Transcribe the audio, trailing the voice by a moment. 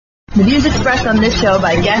The views expressed on this show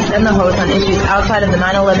by guests and the host on issues outside of the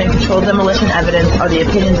 9/11 controlled demolition evidence are the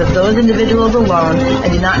opinions of those individuals alone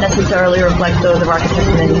and do not necessarily reflect those of architects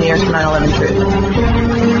and engineers for 9/11 Truth.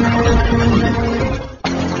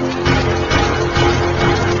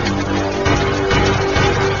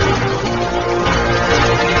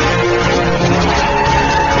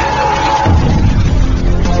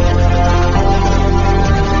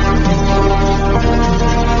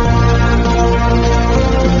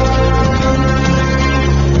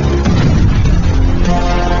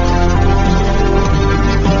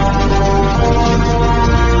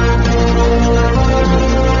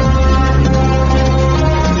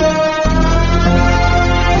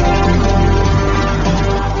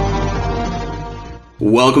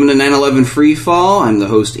 Welcome to 9/11 Freefall. I'm the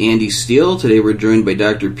host, Andy Steele. Today we're joined by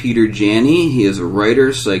Dr. Peter Janney. He is a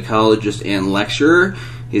writer, psychologist, and lecturer.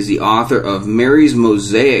 He's the author of Mary's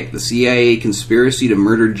Mosaic, the CIA Conspiracy to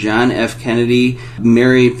Murder John F. Kennedy,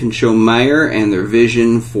 Mary Pinchot Meyer, and Their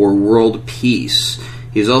Vision for World Peace.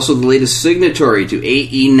 He is also the latest signatory to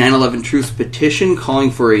AE 9/11 Truth's petition calling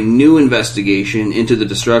for a new investigation into the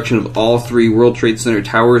destruction of all three World Trade Center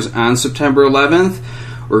towers on September 11th.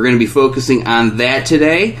 We're going to be focusing on that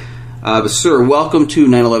today. Sir, welcome to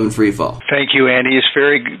 9/11 Freefall. Thank you, Andy. It's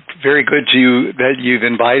very, very good that you've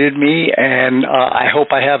invited me, and I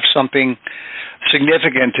hope I have something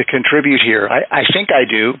significant to contribute here. I think I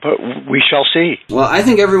do, but we shall see. Well, I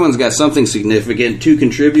think everyone's got something significant to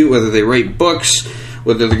contribute, whether they write books,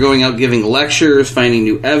 whether they're going out giving lectures, finding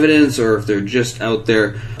new evidence, or if they're just out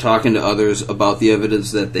there talking to others about the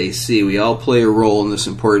evidence that they see. We all play a role in this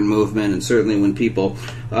important movement, and certainly when people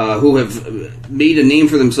who have made a name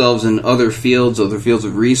for themselves in other fields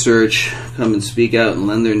of research, come and speak out and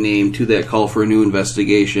lend their name to that call for a new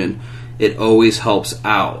investigation, it always helps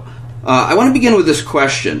out. I want to begin with this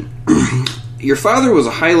question. Your father was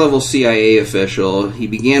a high-level CIA official. He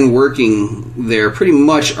began working there pretty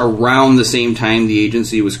much around the same time the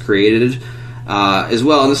agency was created as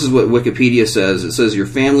well. And this is what Wikipedia says. It says, your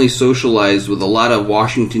family socialized with a lot of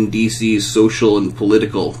Washington, D.C.'s social and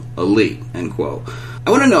political elite, end quote. I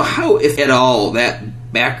want to know how, if at all,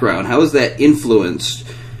 that background, how has that influenced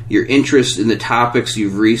your interest in the topics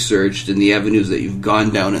you've researched and the avenues that you've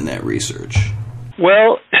gone down in that research?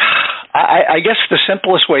 Well, I guess the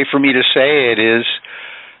simplest way for me to say it is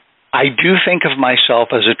I do think of myself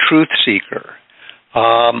as a truth seeker.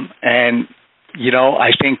 And, you know,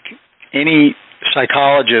 I think any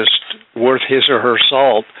psychologist worth his or her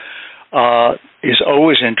salt is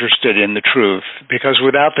always interested in the truth, because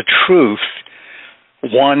without the truth,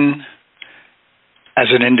 one, as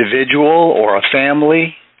an individual or a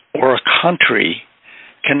family or a country,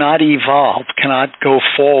 cannot evolve, cannot go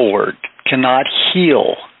forward, cannot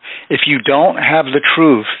heal. If you don't have the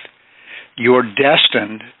truth, you're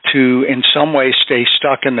destined to, in some way, stay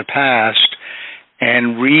stuck in the past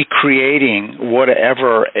and recreating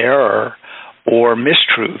whatever error or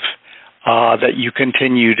mistruth that you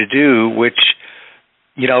continue to do, which,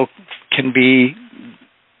 you know, can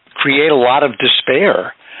create a lot of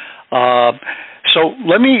despair. So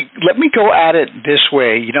let me go at it this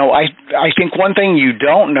way. You know, I think one thing you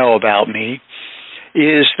don't know about me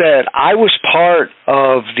is that I was part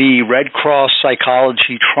of the Red Cross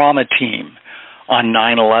psychology trauma team on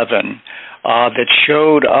 9/11 that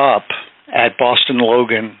showed up at Boston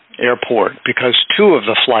Logan Airport, because two of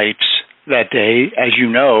the flights that day, as you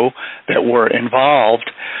know, that were involved,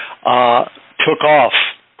 took off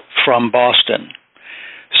from Boston.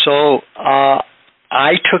 So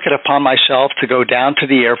I took it upon myself to go down to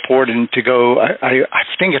the airport and to go, I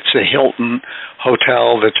think it's the Hilton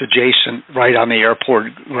Hotel that's adjacent right on the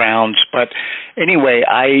airport grounds. But anyway,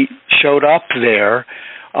 I showed up there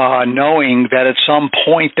knowing that at some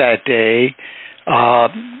point that day,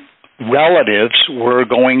 relatives were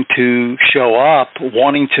going to show up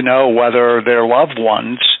wanting to know whether their loved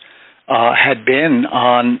ones had been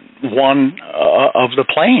on one of the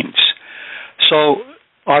planes. So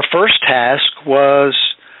our first task was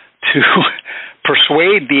to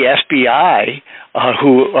persuade the FBI,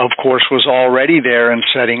 who, of course, was already there and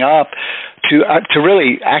setting up, to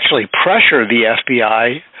really actually pressure the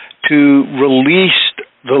FBI to release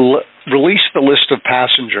the list of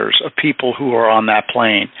passengers, of people who are on that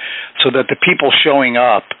plane, so that the people showing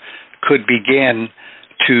up could begin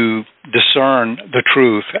to discern the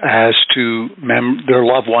truth as to their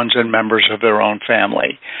loved ones and members of their own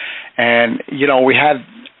family. And, you know, we had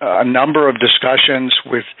a number of discussions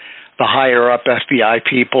with the higher-up FBI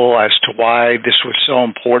people as to why this was so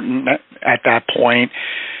important at that point.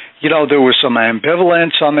 You know, there was some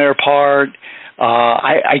ambivalence on their part.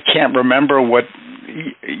 I can't remember what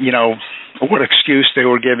excuse they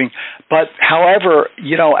were giving. But however,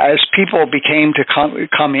 as people began to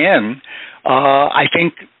come in, I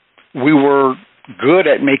think we were good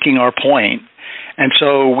at making our point. And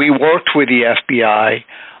so we worked with the FBI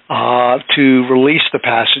to release the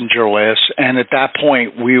passenger list. And at that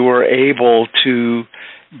point, we were able to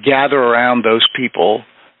gather around those people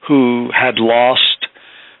who had lost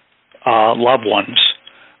loved ones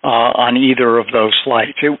on either of those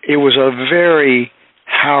flights. It was a very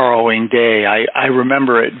harrowing day. I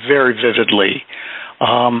remember it very vividly.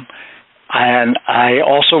 And I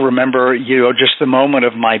also remember, just the moment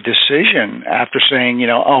of my decision after saying,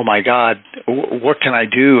 oh my God, what can I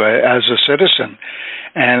do as a citizen?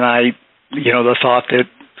 And the thought that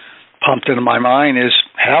pumped into my mind is,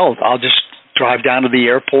 hell, I'll just drive down to the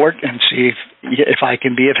airport and see if I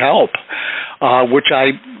can be of help, which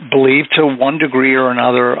I believe to one degree or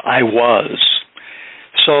another I was.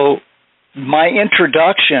 So my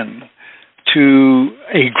introduction to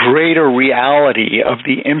a greater reality of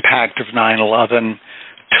the impact of 9/11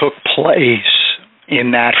 took place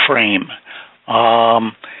in that frame.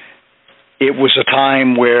 It was a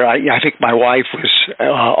time where I think my wife was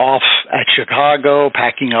off at Chicago,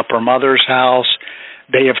 packing up her mother's house.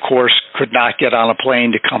 They, of course, could not get on a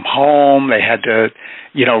plane to come home. They had to,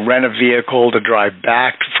 rent a vehicle to drive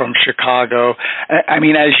back from Chicago. I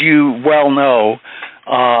mean, as you well know,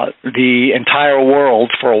 the entire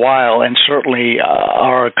world for a while, and certainly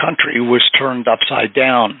our country, was turned upside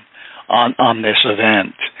down on this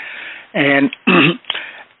event. And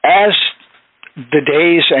as the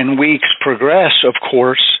days and weeks progressed, of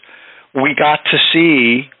course, we got to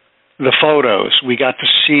see the photos. We got to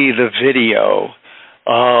see the video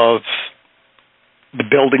of the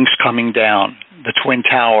buildings coming down, the Twin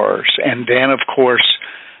Towers, and then, of course,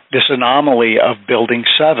 this anomaly of Building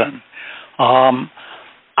 7.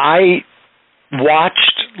 I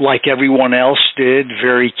watched, like everyone else did,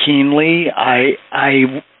 very keenly.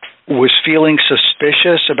 I was feeling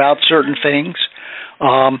suspicious about certain things.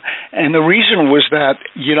 And the reason was that,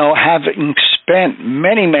 having spent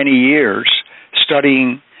many, many years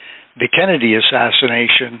studying the Kennedy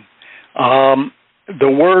assassination, the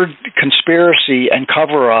word conspiracy and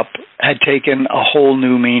cover-up had taken a whole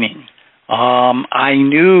new meaning. I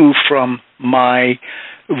knew from my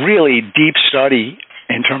really deep study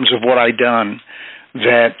in terms of what I'd done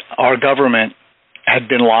that our government had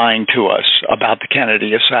been lying to us about the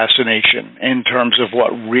Kennedy assassination in terms of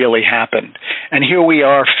what really happened. And here we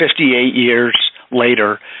are 58 years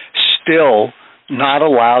later, still not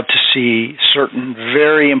allowed to see certain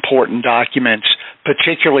very important documents,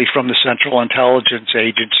 particularly from the Central Intelligence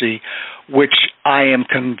Agency, which I am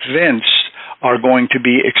convinced are going to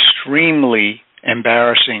be extremely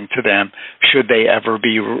embarrassing to them should they ever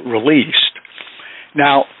be released.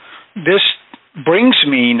 Now, this brings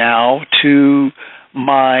me now to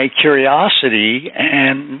my curiosity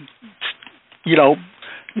and,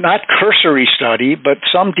 not cursory study, but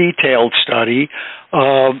some detailed study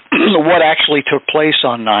of what actually took place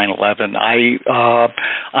on 9/11.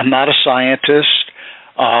 I'm not a scientist,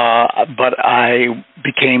 but I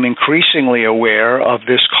became increasingly aware of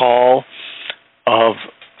this call of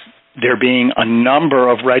there being a number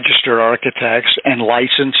of registered architects and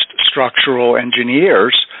licensed structural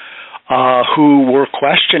engineers who were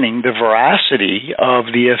questioning the veracity of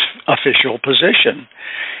the official position.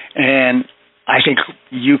 And I think,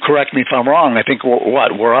 you correct me if I'm wrong, I think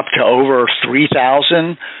we're up to over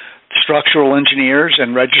 3,000 structural engineers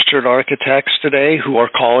and registered architects today who are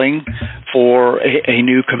calling for a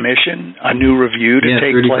new commission, a new review to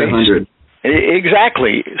take place.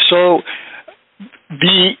 Exactly. So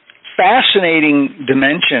the fascinating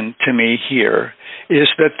dimension to me here is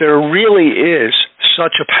that there really is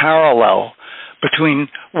such a parallel between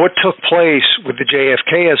what took place with the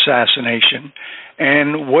JFK assassination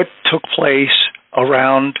and what took place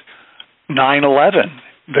around 9/11.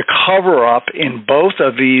 The cover-up in both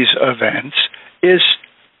of these events is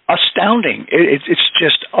astounding. It's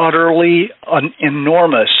just utterly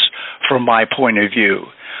enormous from my point of view.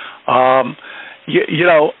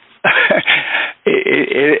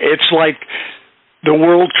 It's like the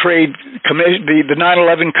World Trade Commission, the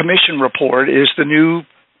 9/11 Commission report is the new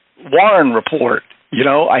Warren report.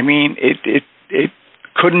 It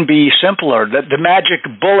couldn't be simpler. The magic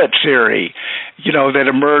bullet theory, that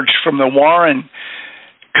emerged from the Warren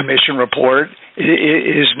Commission report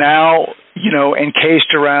is now,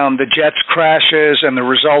 encased around the jets crashes and the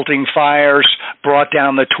resulting fires brought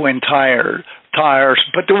down the Twin Towers.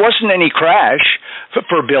 But there wasn't any crash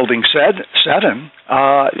for Building 7.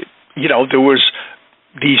 There was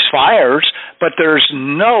these fires, but there's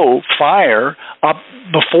no fire up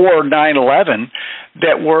before 9/11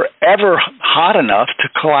 that were ever hot enough to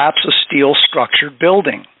collapse a steel-structured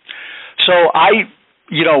building. So I,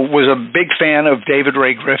 was a big fan of David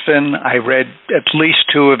Ray Griffin. I read at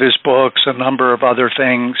least 2 of his books, a number of other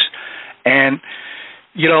things. And,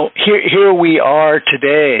 here we are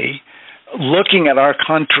today looking at our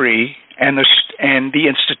country and the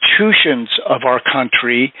institutions of our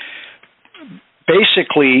country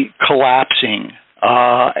basically collapsing.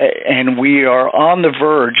 And we are on the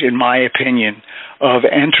verge, in my opinion, of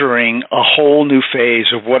entering a whole new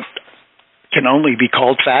phase of what can only be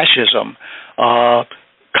called fascism.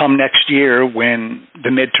 Come next year when the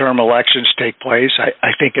midterm elections take place,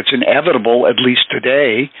 I think it's inevitable, at least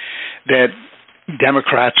today, that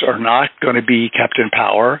Democrats are not going to be kept in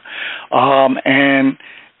power. And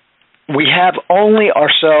we have only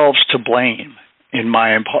ourselves to blame, in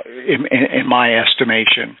my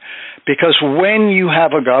estimation, because when you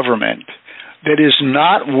have a government that is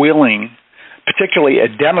not willing, particularly a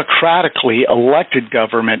democratically elected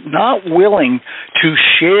government, not willing to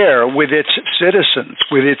share with its citizens,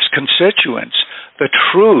 with its constituents, the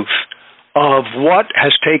truth of what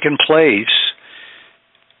has taken place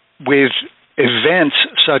with events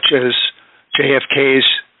such as JFK's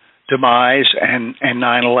demise and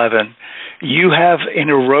 9/11, you have an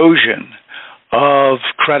erosion of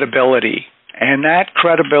credibility. And that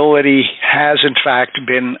credibility has, in fact,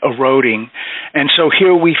 been eroding. And so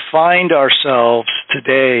here we find ourselves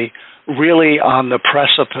today really on the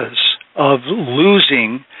precipice of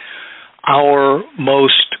losing our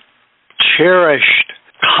most cherished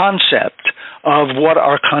concept of what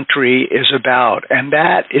our country is about. And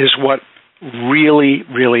that is what really,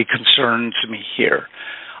 really concerns me here.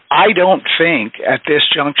 I don't think at this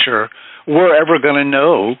juncture we're ever going to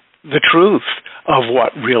know the truth of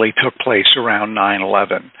what really took place around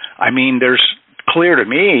 9/11. I mean, there's clear to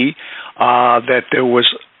me that there was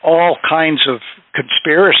all kinds of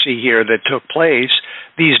conspiracy here that took place.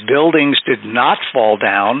 These buildings did not fall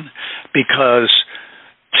down because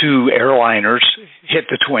 2 airliners hit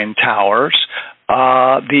the Twin Towers.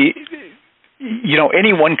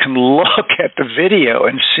 Anyone can look at the video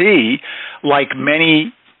and see, like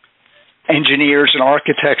many engineers and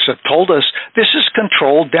architects have told us, this is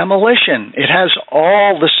controlled demolition. It has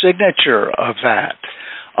all the signature of that.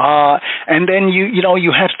 And then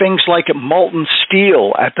you have things like molten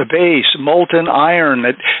steel at the base, molten iron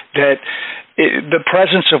that the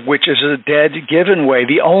presence of which is a dead giveaway.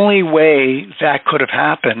 The only way that could have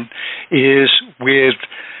happened is with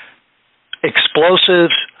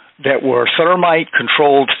explosives that were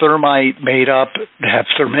controlled thermite made up, that have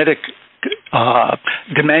thermitic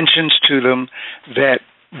dimensions to them, that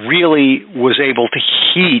really was able to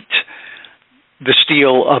heat the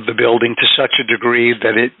steel of the building to such a degree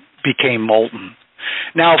that it became molten.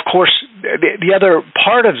 Now, of course, the other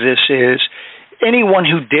part of this is anyone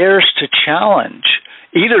who dares to challenge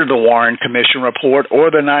either the Warren Commission report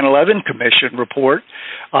or the 9/11 Commission report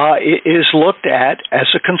is looked at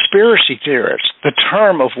as a conspiracy theorist, the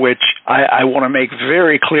term of which I want to make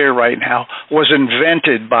very clear right now was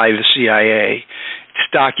invented by the CIA.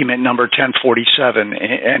 It's document number 1047,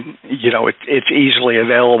 and it's easily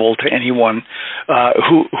available to anyone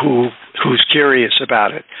who's curious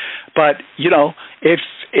about it. But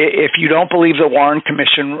if you don't believe the Warren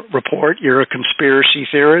Commission report, you're a conspiracy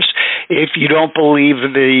theorist. If you don't believe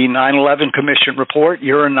the 9/11 Commission report,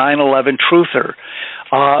 you're a 9/11 truther.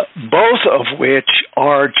 Both of which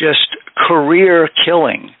are just career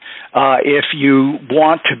killing. If you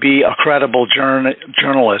want to be a credible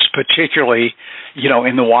journalist, particularly,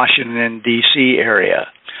 in the Washington, D.C. area.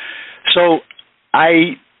 So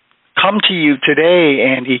I come to you today,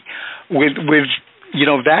 Andy, with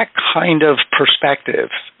that kind of perspective.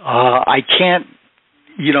 I can't,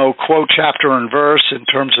 quote chapter and verse in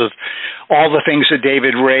terms of all the things that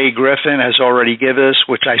David Ray Griffin has already given us,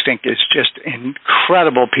 which I think is just an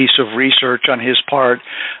incredible piece of research on his part.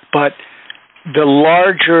 But the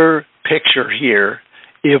larger picture here,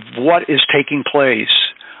 if what is taking place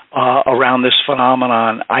around this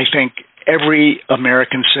phenomenon, I think every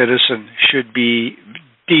American citizen should be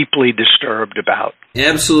deeply disturbed about.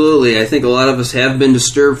 Absolutely. I think a lot of us have been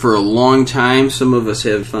disturbed for a long time. Some of us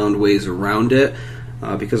have found ways around it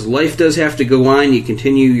because life does have to go on. You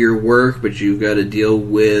continue your work, but you've got to deal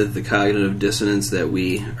with the cognitive dissonance that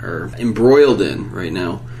we are embroiled in right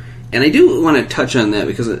now. And I do want to touch on that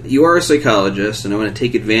because you are a psychologist, and I want to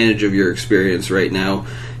take advantage of your experience right now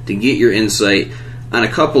to get your insight on a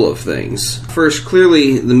couple of things. First,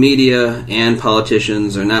 clearly the media and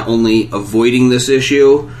politicians are not only avoiding this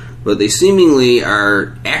issue, but they seemingly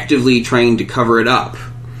are actively trying to cover it up.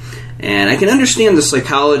 And I can understand the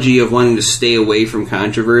psychology of wanting to stay away from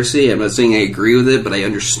controversy. I'm not saying I agree with it, but I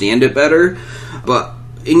understand it better. But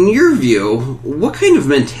in your view, what kind of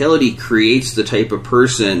mentality creates the type of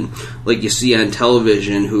person like you see on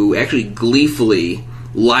television who actually gleefully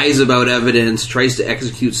lies about evidence, tries to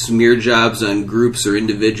execute smear jobs on groups or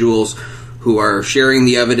individuals who are sharing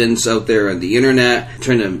the evidence out there on the internet,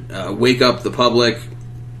 trying to wake up the public?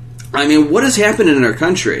 I mean, what has happened in our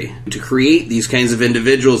country to create these kinds of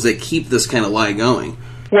individuals that keep this kind of lie going?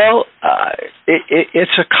 Well,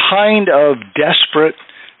 it's a kind of desperate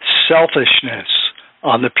selfishness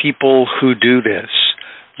on the people who do this.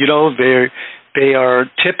 You know, they are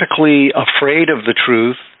typically afraid of the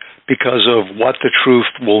truth because of what the truth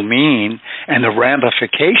will mean and the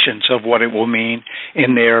ramifications of what it will mean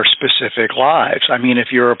in their specific lives. I mean, if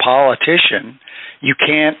you're a politician, you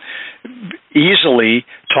can't easily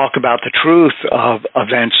talk about the truth of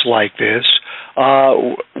events like this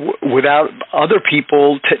without other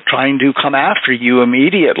people trying to come after you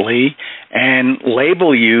immediately and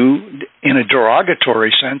label you in a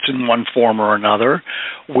derogatory sense in one form or another,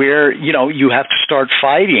 where, you know, you have to start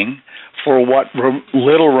fighting for what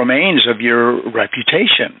little remains of your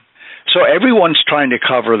reputation. So everyone's trying to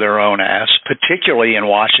cover their own ass, particularly in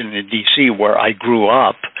Washington, D.C., where I grew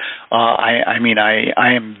up. I mean,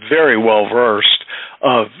 I am very well versed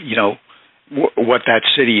of, you know, what that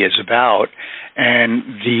city is about. And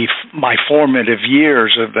my formative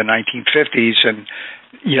years of the 1950s and,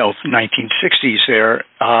 you know, 1960s there,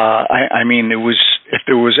 I mean, if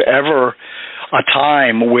there was ever a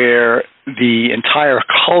time where the entire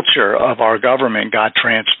culture of our government got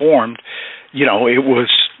transformed, you know, it was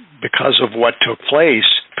because of what took place,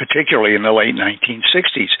 particularly in the late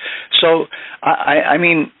 1960s. So, I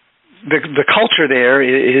mean, the culture there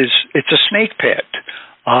it's a snake pit.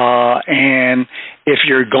 And if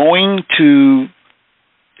you're going to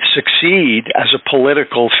succeed as a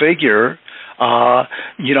political figure,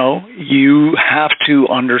 you know, you have to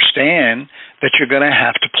understand that you're going to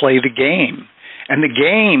have to play the game. And the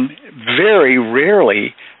game very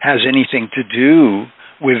rarely has anything to do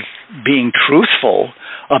with being truthful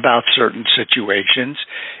about certain situations.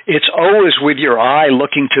 It's always with your eye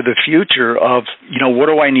looking to the future of, you know, what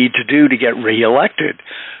do I need to do to get reelected?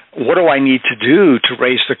 What do I need to do to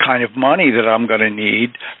raise the kind of money that I'm going to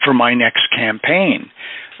need for my next campaign?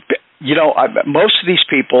 You know, most of these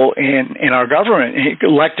people in our government,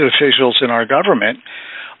 elected officials in our government,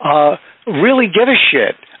 really give a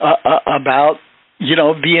shit about, you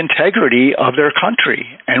know, the integrity of their country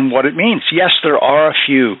and what it means. Yes, there are a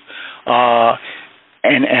few,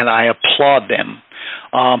 and I applaud them.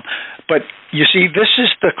 But you see, this is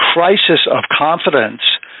the crisis of confidence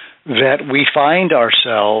that we find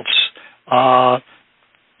ourselves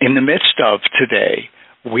in the midst of today.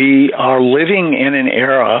 We are living in an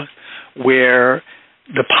era where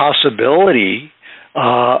the possibility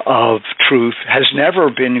of truth has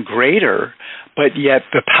never been greater, but yet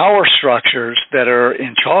the power structures that are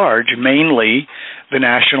in charge, mainly the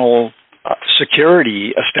national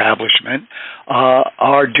security establishment,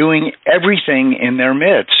 are doing everything in their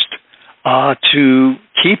midst to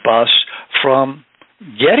keep us from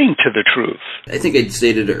getting to the truth. I think I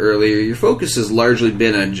stated it earlier, your focus has largely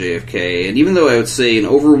been on JFK, and even though I would say an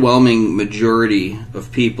overwhelming majority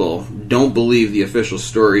of people don't believe the official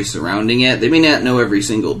story surrounding it, they may not know every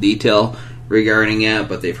single detail regarding it,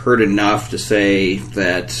 but they've heard enough to say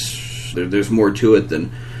that there's more to it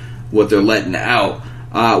than what they're letting out.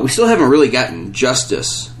 We still haven't really gotten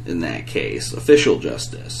justice in that case, official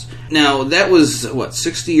justice. Now, that was,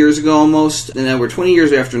 60 years ago almost? And now we're 20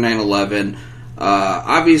 years after 9/11.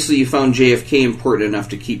 Obviously, you found JFK important enough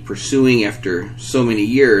to keep pursuing after so many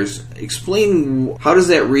years. Explain, how does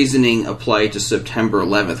that reasoning apply to September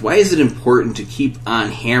 11th? Why is it important to keep on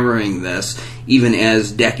hammering this even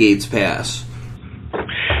as decades pass?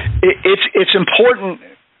 It's important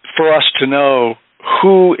for us to know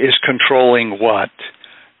who is controlling what.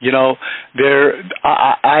 You know,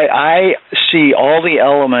 I see all the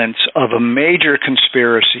elements of a major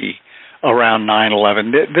conspiracy around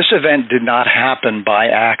 9/11. This event did not happen by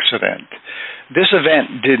accident. This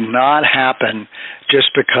event did not happen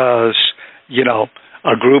just because, you know,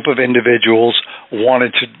 a group of individuals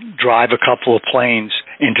wanted to drive a couple of planes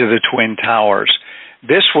into the Twin Towers.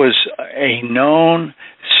 This was a known,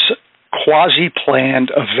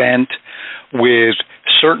 quasi-planned event with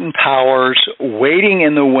certain powers waiting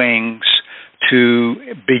in the wings to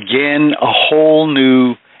begin a whole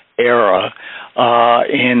new era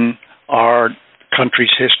in our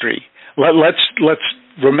country's history. Let's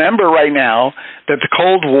remember right now that the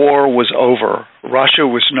Cold War was over. Russia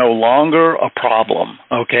was no longer a problem,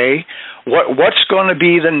 okay? What's going to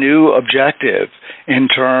be the new objective in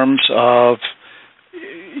terms of,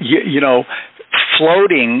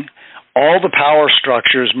 floating all the power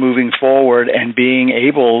structures moving forward and being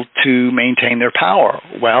able to maintain their power?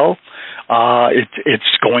 Well,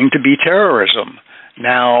 it's going to be terrorism.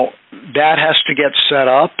 Now, that has to get set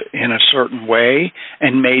up in a certain way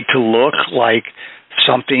and made to look like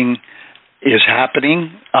something is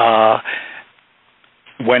happening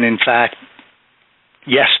when, in fact,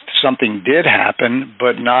 yes, something did happen,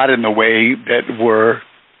 but not in the way that we're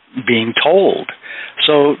being told.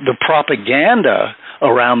 So the propaganda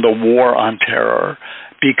around the war on terror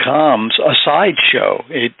becomes a sideshow.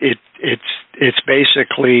 It's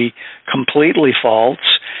basically completely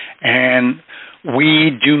false, and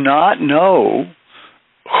we do not know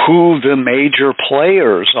who the major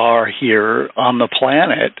players are here on the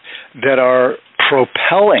planet that are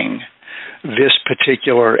propelling this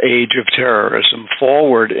particular age of terrorism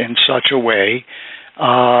forward in such a way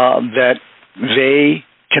that they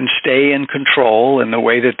can stay in control in the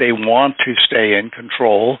way that they want to stay in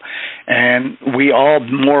control, and we all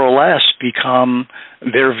more or less become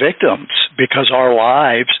their victims because our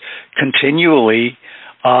lives continually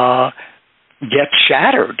get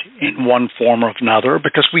shattered in one form or another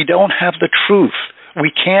because we don't have the truth.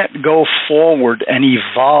 We can't go forward and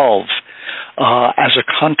evolve as a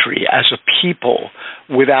country, as a people,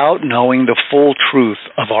 without knowing the full truth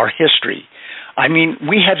of our history. I mean,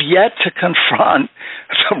 we have yet to confront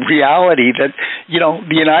the reality that,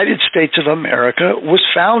 the United States of America was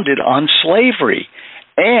founded on slavery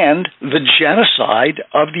and the genocide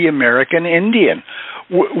of the American Indian.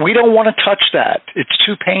 We don't want to touch that. It's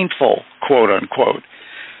too painful, quote unquote.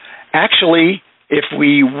 Actually, if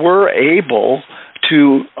we were able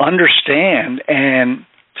to understand and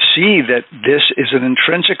see that this is an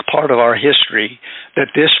intrinsic part of our history, that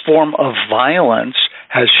this form of violence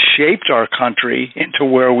has shaped our country into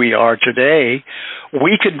where we are today,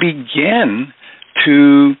 we could begin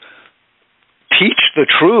to teach the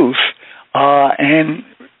truth and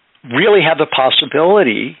really have the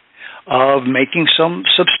possibility of making some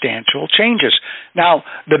substantial changes. Now,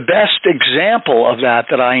 the best example of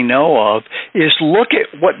that I know of is look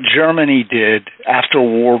at what Germany did after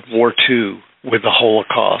World War II with the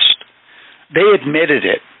Holocaust. They admitted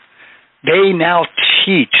it. They now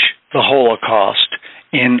teach the Holocaust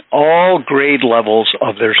in all grade levels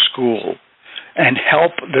of their school and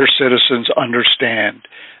help their citizens understand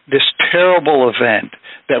this terrible event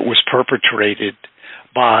that was perpetrated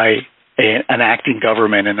by an acting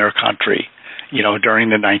government in their country, during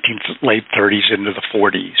the late 30s into the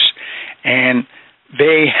 40s. And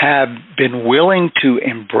they have been willing to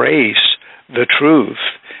embrace the truth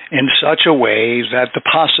in such a way that the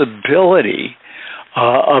possibility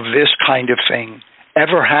of this kind of thing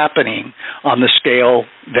ever happening on the scale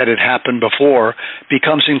that it happened before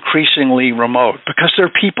becomes increasingly remote because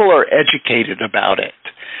their people are educated about it.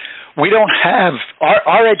 We don't have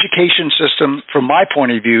our education system, from my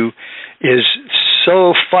point of view, is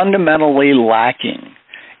so fundamentally lacking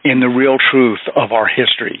in the real truth of our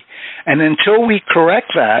history. And until we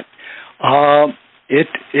correct that,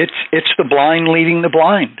 it's the blind leading the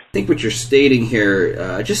blind. I think what you're stating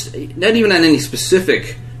here, just not even on any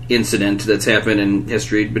specific incident that's happened in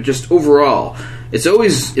history, but just overall, it's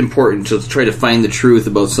always important to try to find the truth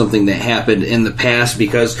about something that happened in the past,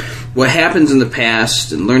 because what happens in the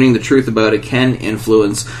past and learning the truth about it can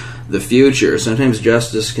influence the future. Sometimes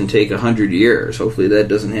justice can take 100 years. Hopefully that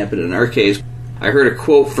doesn't happen in our case. I heard a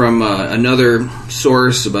quote from another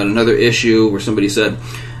source about another issue where somebody said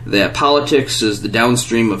that politics is the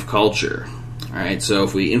downstream of culture. All right, so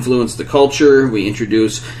if we influence the culture, we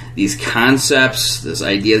introduce these concepts, this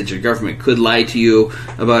idea that your government could lie to you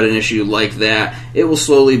about an issue like that, it will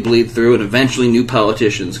slowly bleed through, and eventually new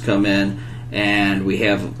politicians come in, and we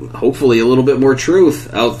have hopefully a little bit more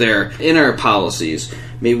truth out there in our policies.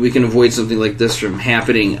 Maybe we can avoid something like this from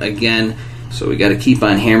happening again. So we got to keep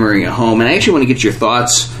on hammering it home. And I actually want to get your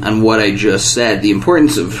thoughts on what I just said, the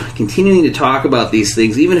importance of continuing to talk about these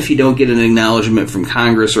things, even if you don't get an acknowledgement from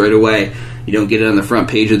Congress right away, you don't get it on the front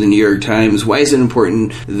page of the New York Times. Why is it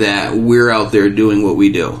important that we're out there doing what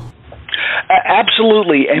we do?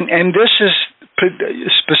 Absolutely. And this is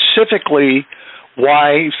specifically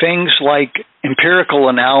why things like empirical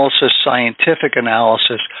analysis, scientific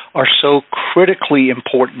analysis are so critically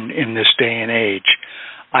important in this day and age.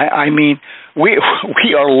 I mean, we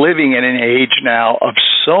are living in an age now of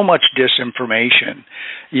so much disinformation.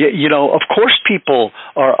 You know, of course people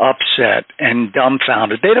are upset and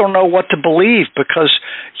dumbfounded. They don't know what to believe because,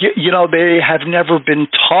 you know, they have never been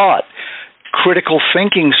taught critical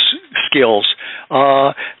thinking skills.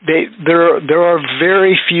 There are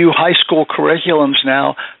very few high school curriculums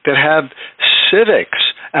now that have civics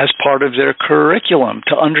as part of their curriculum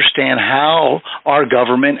to understand how our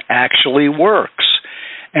government actually works.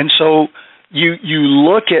 And so you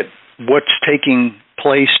look at what's taking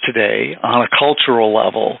place today on a cultural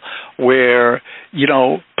level where, you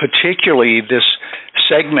know, particularly this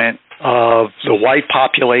segment of the white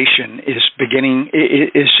population is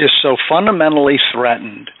just so fundamentally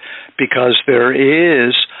threatened because there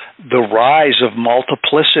is the rise of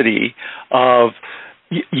multiplicity of,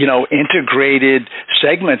 you know, integrated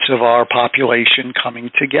segments of our population coming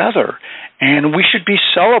together. And we should be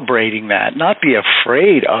celebrating that, not be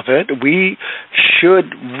afraid of it. We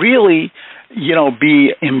should really, you know,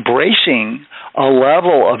 be embracing a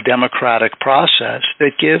level of democratic process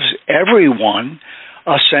that gives everyone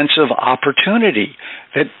a sense of opportunity,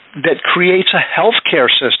 that creates a healthcare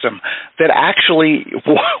system that actually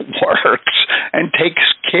works and takes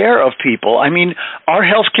care of people. I mean, our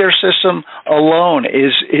healthcare system alone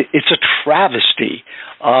it's a travesty,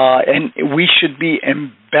 and we should be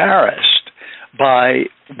embarrassed by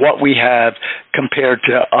what we have compared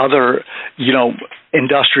to other, you know,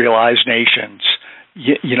 industrialized nations,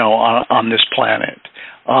 you know, on this planet.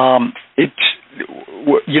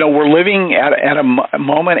 You know, we're living at a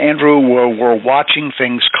moment, Andrew, where we're watching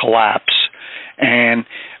things collapse. And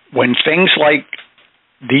when things like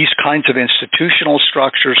these kinds of institutional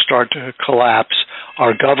structures start to collapse,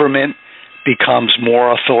 our government becomes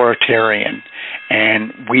more authoritarian.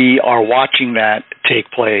 And we are watching that take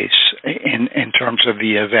place in terms of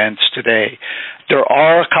the events today. There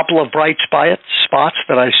are a couple of bright spots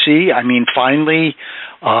that I see. I mean, finally,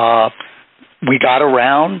 we got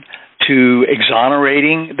around to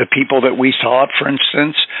exonerating the people that we thought, for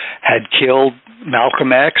instance, had killed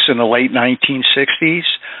Malcolm X in the late 1960s.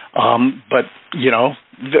 But, you know,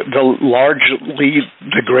 largely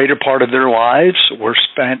the greater part of their lives were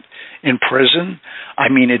spent in prison. I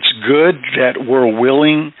mean, it's good that we're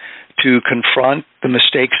willing to confront the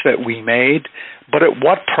mistakes that we made, but at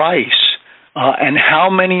what price? And how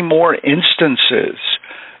many more instances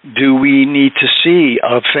do we need to see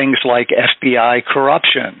of things like FBI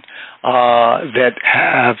corruption that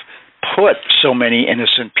have put so many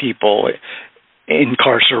innocent people in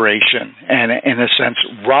incarceration and, in a sense,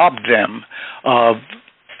 robbed them of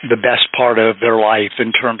the best part of their life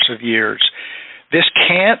in terms of years? This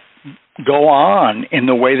can't go on in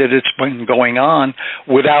the way that it's been going on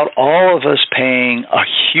without all of us paying a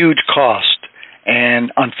huge cost.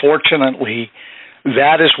 And unfortunately,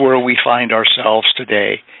 that is where we find ourselves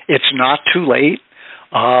today. It's not too late,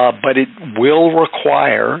 but it will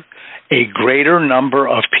require a greater number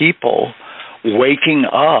of people waking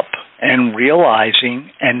up and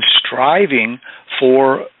realizing and striving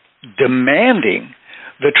for demanding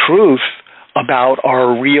the truth about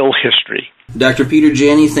our real history. Dr. Peter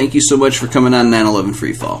Janney, thank you so much for coming on 9/11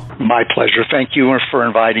 Freefall. My pleasure. Thank you for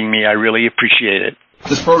inviting me. I really appreciate it.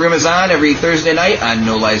 This program is on every Thursday night on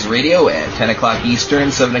No Lies Radio at 10 o'clock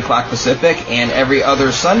Eastern, 7 o'clock Pacific, and every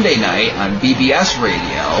other Sunday night on BBS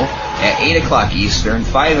Radio at 8 o'clock Eastern,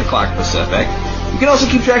 5 o'clock Pacific. You can also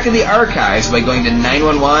keep track of the archives by going to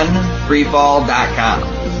 911freefall.com.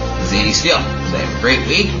 This is Andy Steele. So have a great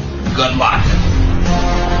week. Good luck.